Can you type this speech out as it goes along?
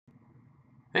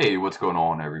Hey, what's going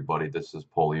on, everybody? This is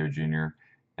Polio Jr.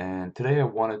 And today I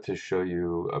wanted to show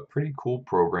you a pretty cool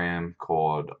program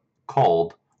called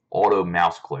Auto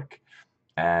Mouse Click.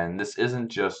 And this isn't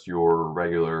just your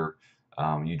regular,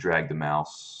 you drag the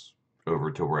mouse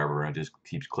over to wherever and it just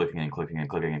keeps clicking and clicking and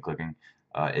clicking and clicking.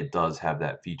 It does have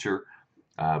that feature,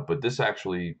 but this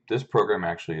program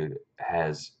actually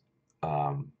has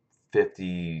um,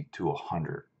 50 to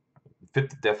 100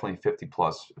 50, definitely 50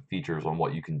 plus features on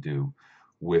what you can do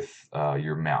with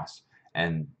your mouse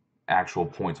and actual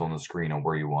points on the screen on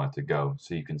where you want it to go.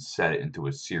 So you can set it into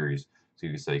a series. So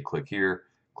you can say click here,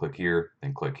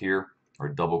 then click here, or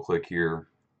double click here,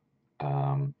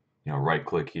 right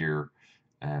click here,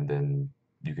 and then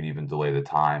you can even delay the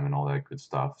time and all that good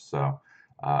stuff. So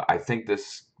I think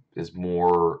this is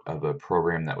more of a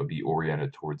program that would be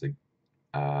oriented towards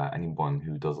anyone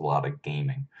who does a lot of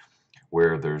gaming,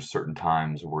 where there's certain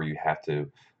times where you have to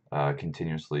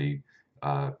continuously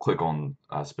click on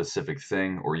a specific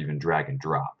thing or even drag and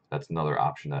drop. That's another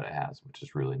option that it has, which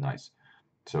is really nice.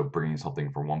 So bringing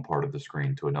something from one part of the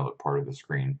screen to another part of the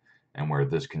screen, and where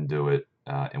this can do it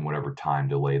in whatever time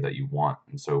delay that you want,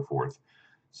 and so forth.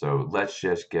 So let's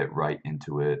just get right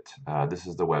into it. This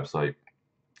is the website,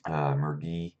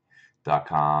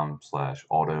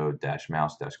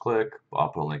 mergee.com/auto-mouse-click. I'll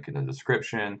put a link in the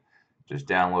description. Just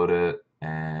download it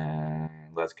and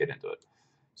let's get into it.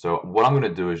 So what I'm going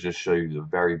to do is just show you the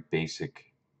very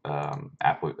basic, a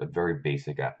very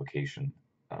basic application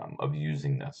of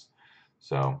using this.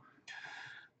 So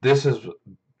this is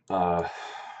uh,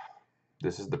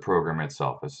 this is the program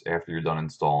itself. It's after you're done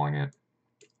installing it.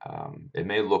 It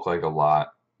may look like a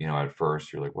lot, at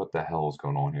first. You're like, what the hell is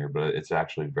going on here? But it's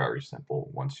actually very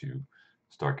simple once you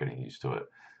start getting used to it.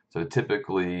 So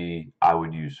typically, I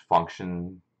would use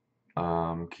function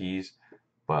keys,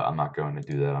 but I'm not going to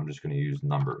do that. I'm just going to use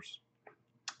numbers.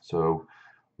 So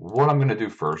what I'm going to do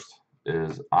first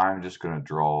is I'm just going to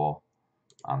draw.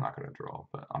 I'm not going to draw,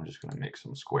 but I'm just going to make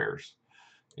some squares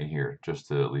in here just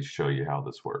to at least show you how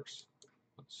this works.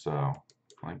 So,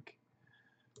 like,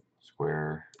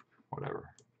 square,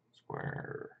 whatever,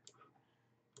 square,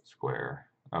 square.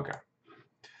 Okay,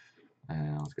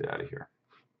 and let's get out of here.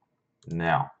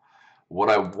 Now, what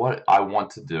I want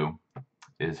to do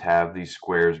is have these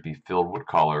squares be filled with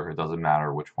color. It doesn't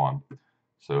matter which one.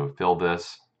 So fill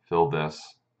this, fill this,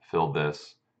 fill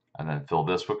this, and then fill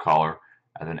this with color.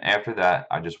 And then after that,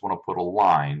 I just want to put a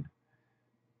line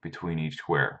between each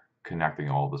square,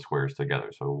 connecting all the squares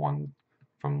together. So one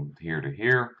from here to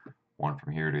here, one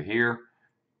from here to here,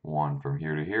 one from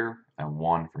here to here, and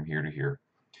one from here to here.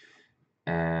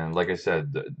 And like I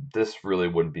said, this really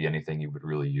wouldn't be anything you would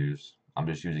really use. I'm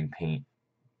just using Paint,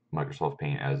 Microsoft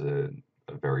Paint, as a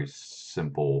very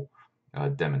simple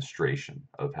demonstration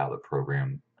of how the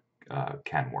program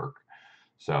can work.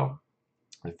 So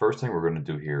the first thing we're going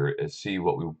to do here is see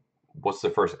what's the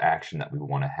first action that we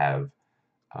want to have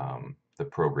the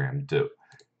program do.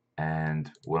 And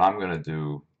what I'm going to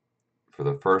do for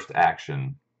the first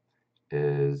action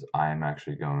is I'm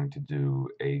actually going to do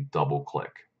a double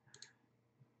click.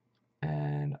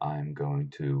 And I'm going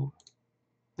to,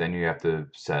 then you have to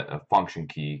set a function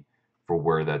key for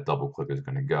where that double click is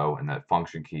going to go. And that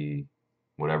function key,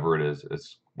 whatever it is,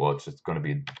 it's just going to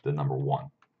be the number 1.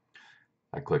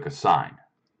 I click assign.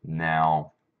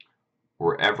 Now,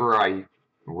 wherever on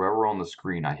the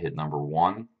screen I hit number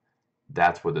 1,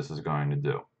 that's what this is going to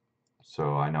do.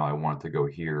 So I know I want it to go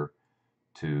here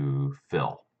to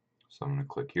fill. So I'm going to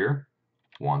click here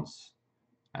once,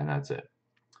 and that's it.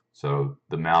 So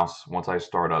the mouse, once I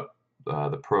start up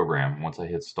the program, once I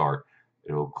hit start,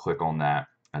 it'll click on that,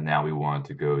 and now we want it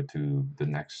to go to the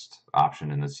next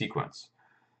option in the sequence.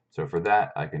 So for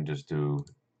that, I can just do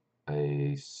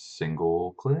a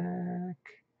single click,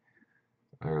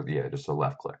 or yeah, just a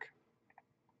left click.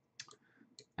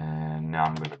 And now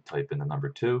I'm going to type in the number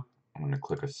 2. I'm going to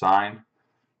click assign,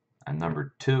 and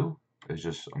number 2 is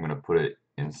just, I'm going to put it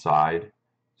inside.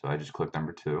 So I just click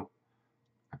number 2.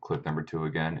 I click number 2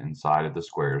 again inside of the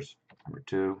squares. Number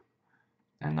 2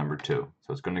 and number 2.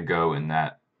 So it's going to go in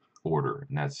that order,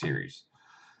 in that series.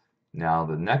 Now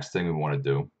the next thing we want to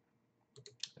do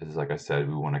is, like I said,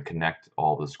 we want to connect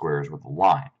all the squares with a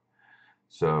line.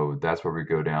 So that's where we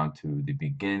go down to the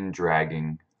begin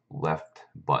dragging left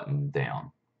button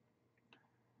down.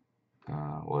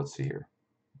 Well, let's see here.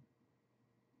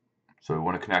 So we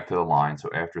want to connect to the line. So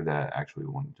after that, actually,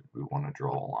 we want to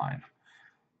draw a line.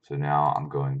 So now I'm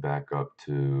going back up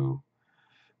to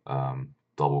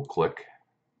double click,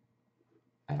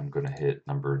 and I'm going to hit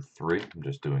number 3. I'm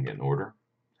just doing it in order.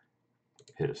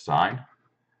 Hit assign,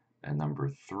 and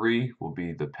number 3 will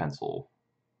be the pencil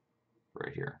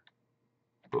right here.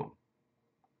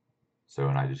 So,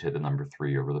 and I just hit the number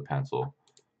 3 over the pencil.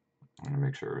 I'm gonna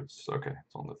make sure it's okay.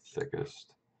 It's on the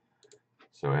thickest.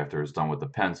 So after it's done with the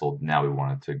pencil, now we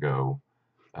want it to go.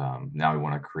 Now we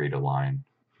want to create a line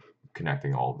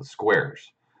connecting all the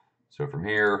squares. So from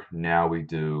here, now we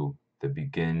do the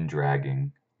begin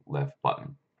dragging left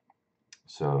button.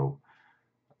 So,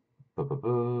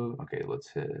 okay, let's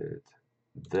hit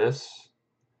this,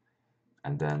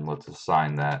 and then let's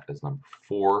assign that as number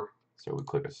 4. So we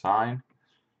click assign,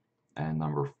 and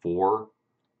number 4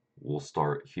 will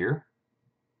start here,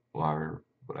 or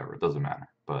whatever, it doesn't matter,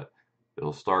 but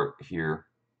it'll start here,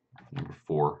 number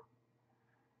 4,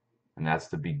 and that's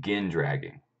the begin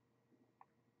dragging.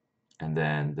 And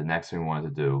then the next thing we wanted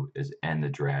to do is end the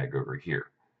drag over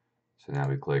here. So now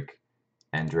we click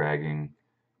end dragging,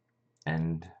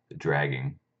 end the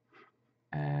dragging,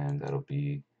 and that'll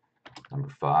be number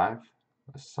 5,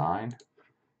 assign,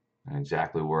 and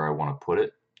exactly where I want to put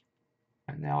it.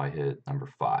 And now I hit number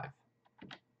 5.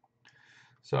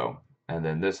 So, and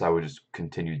then this I would just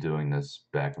continue doing this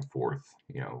back and forth,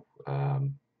 you know.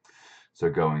 So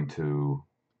going to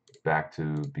back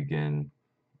to begin,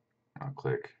 I'll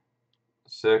click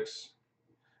 6.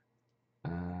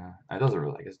 It doesn't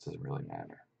really, I guess it doesn't really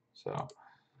matter. So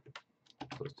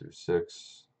let's do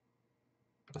 6,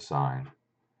 assign.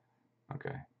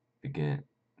 Okay, begin.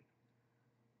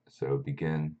 So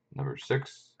begin number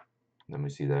 6. Then we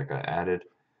see that got added.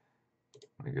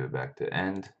 Let me go back to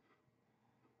end.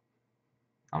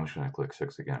 I'm just gonna click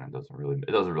 6 again. It doesn't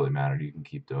really matter. You can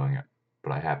keep doing it,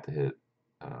 but I have to hit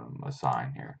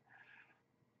assign here.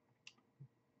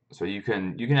 So you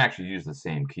can actually use the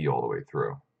same key all the way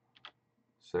through.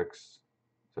 6.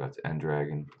 So that's end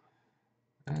dragging,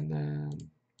 and then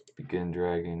begin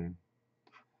dragging,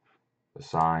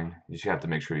 assign. You just have to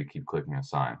make sure you keep clicking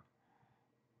assign.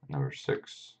 Number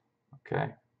 6.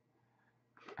 Okay.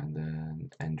 And then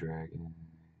end dragging,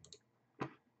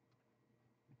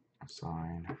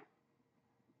 assign,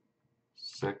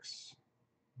 6.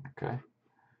 Okay.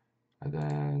 And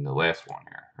then the last one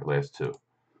here, or last 2.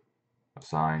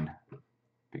 Assign,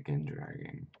 begin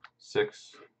dragging,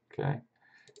 6. Okay.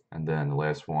 And then the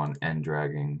last one, end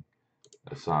dragging,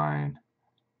 assign,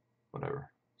 whatever,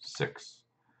 6.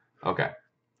 Okay.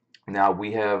 Now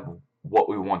we have what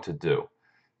we want to do.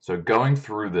 So going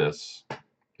through this,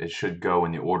 it should go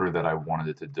in the order that I wanted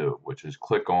it to do, which is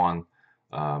click on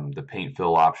the paint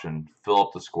fill option, fill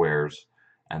up the squares,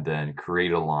 and then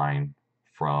create a line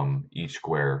from each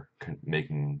square,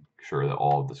 making sure that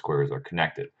all of the squares are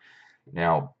connected.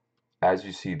 Now, as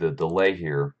you see, the delay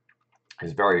here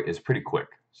is pretty quick.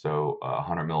 So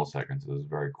 100 milliseconds is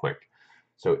very quick.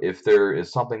 So if there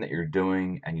is something that you're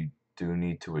doing and you do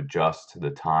need to adjust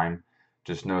the time,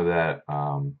 just know that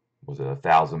was it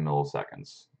 1,000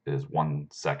 milliseconds is 1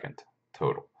 second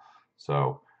total.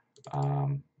 So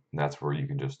that's where you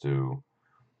can just do,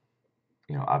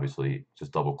 you know, obviously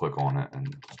just double click on it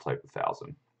and just type 1,000.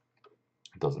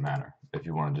 It doesn't matter if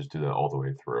you want to just do that all the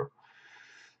way through.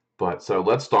 But so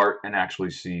let's start and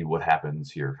actually see what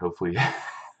happens here. Hopefully,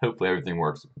 hopefully everything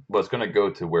works. But it's going to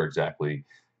go to where exactly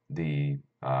the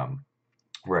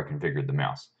where I configured the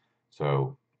mouse.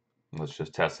 So let's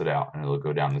just test it out, and it'll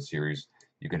go down the series.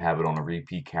 You can have it on a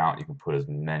repeat count. You can put as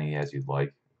many as you'd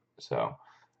like. So,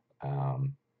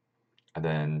 and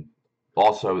then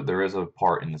also there is a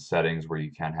part in the settings where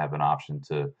you can have an option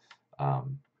to,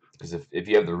 because if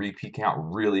you have the repeat count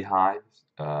really high,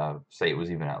 say it was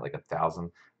even at like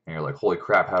 1,000. And you're like, holy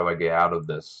crap, how do I get out of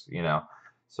this? You know,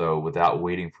 so without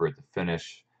waiting for it to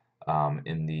finish,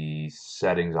 in the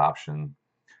settings option,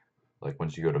 like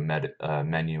once you go to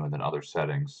menu and then other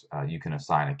settings, you can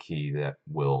assign a key that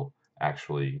will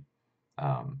actually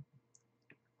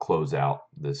close out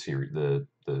the series, the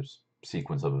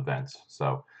sequence of events.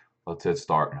 So let's hit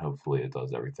start, and hopefully it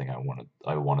does everything I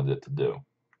wanted it to do,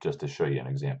 just to show you an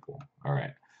example. All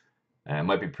right. And it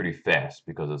might be pretty fast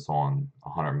because it's on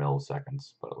 100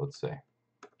 milliseconds, but let's see.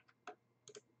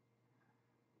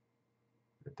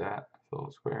 Hit that, fill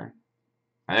the square.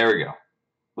 And there we go.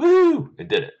 Woo! It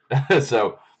did it.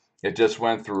 So it just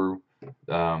went through,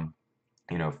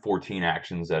 you know, 14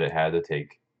 actions that it had to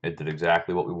take. It did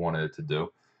exactly what we wanted it to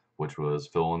do, which was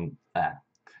fill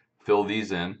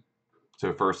these in.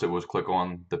 So first it was click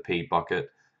on the paint bucket,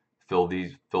 fill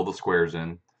the squares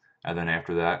in, and then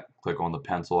after that, click on the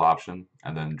pencil option,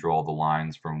 and then draw the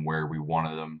lines from where we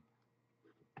wanted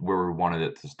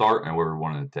it to start and where we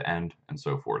wanted it to end, and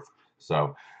so forth.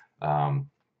 So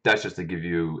that's just to give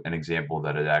you an example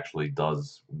that it actually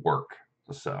does work.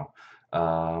 So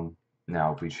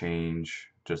now if we change,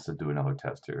 just to do another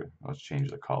test here, let's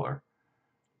change the color.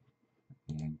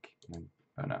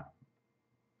 Oh no.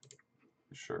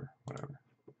 Sure, whatever.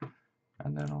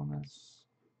 And then on this,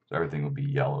 so everything will be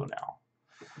yellow now.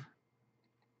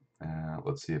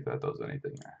 Let's see if that does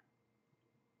anything there.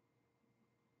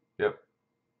 Yep.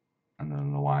 And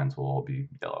then the lines will all be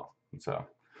yellow. So,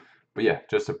 but yeah,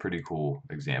 just a pretty cool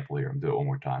example here. I'm do it one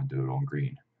more time. Do it on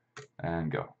green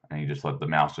and go. And you just let the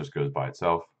mouse just goes by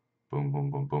itself. Boom,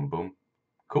 boom, boom, boom, boom.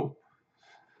 Cool.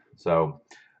 So,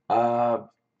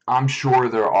 I'm sure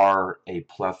there are a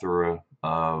plethora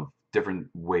of different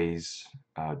ways,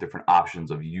 different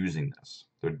options of using this.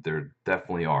 There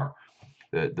definitely are.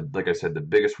 Like I said, the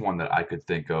biggest one that I could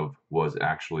think of was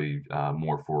actually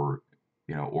more for,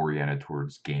 oriented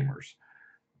towards gamers.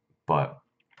 But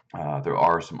there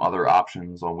are some other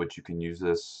options on which you can use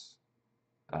this.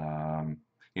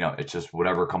 It's just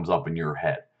whatever comes up in your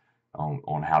head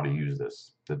on how to use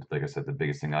this. Like I said, the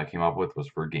biggest thing I came up with was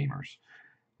for gamers.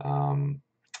 Um,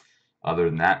 Other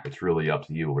than that, it's really up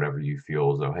to you. Whatever you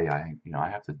feel as though, hey, I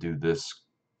have to do this,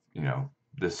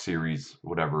 this series,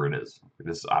 whatever it is.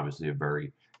 This is obviously a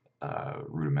very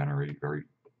rudimentary, very,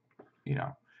 you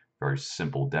know, very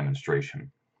simple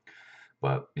demonstration.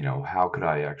 But how could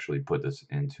I actually put this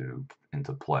into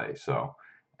play? So,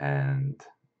 and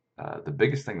the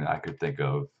biggest thing that I could think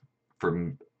of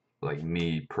for like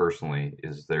me personally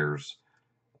is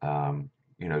um,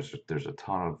 there's a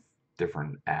ton of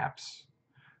different apps.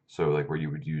 So like where you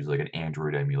would use like an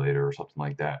Android emulator or something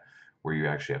like that, where you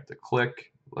actually have to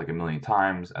click like a million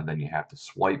times and then you have to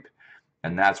swipe,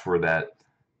 and that's where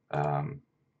um,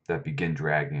 that begin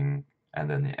dragging and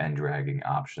then the end dragging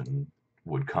option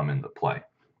would come into play.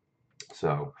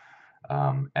 So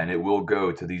and it will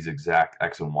go to these exact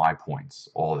X and Y points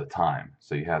all the time.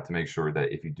 So you have to make sure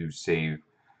that if you do save,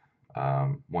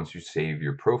 once you save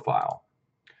your profile,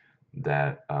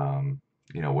 that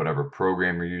whatever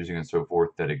program you're using and so forth,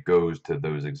 that it goes to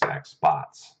those exact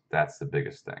spots. That's the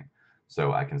biggest thing.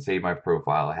 So I can save my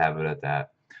profile, have it at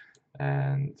that,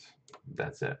 and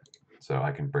that's it. So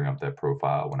I can bring up that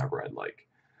profile whenever I'd like.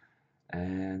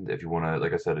 And if you want to,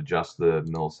 like I said, adjust the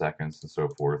milliseconds and so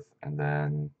forth, and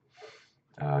then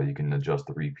you can adjust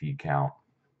the repeat count.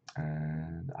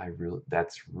 And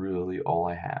that's really all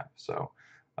I have. So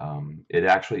it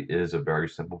actually is a very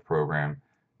simple program,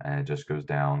 and it just goes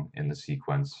down in the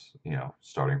sequence,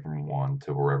 starting from 1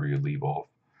 to wherever you leave off.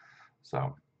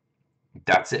 So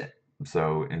that's it.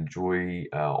 So enjoy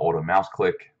Auto Mouse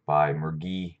Click by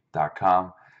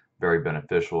Mergui.com. Very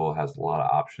beneficial, has a lot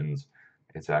of options.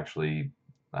 It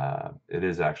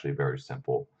is actually very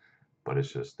simple, but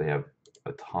it's just they have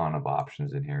a ton of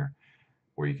options in here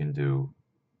where you can do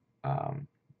um,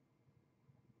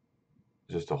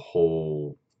 just a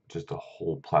whole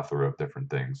plethora of different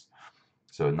things.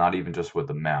 So not even just with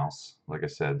the mouse. Like I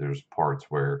said, there's parts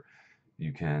where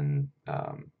you can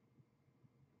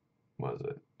what is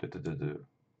it?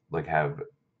 Like have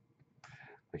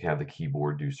the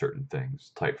keyboard do certain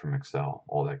things, type from Excel,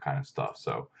 all that kind of stuff.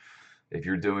 So if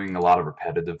you're doing a lot of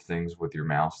repetitive things with your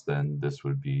mouse, then this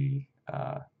would be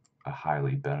a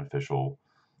highly beneficial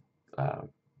uh,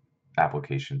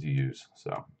 application to use.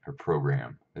 So, or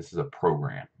program. This is a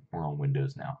program. We're on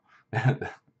Windows now.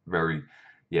 Very,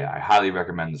 yeah, I highly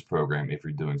recommend this program if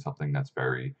you're doing something that's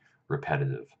very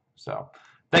repetitive. So,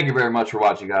 thank you very much for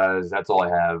watching, guys. That's all I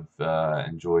have.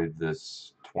 Enjoyed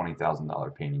this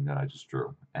 $20,000 painting that I just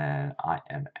drew, and I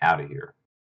am out of here.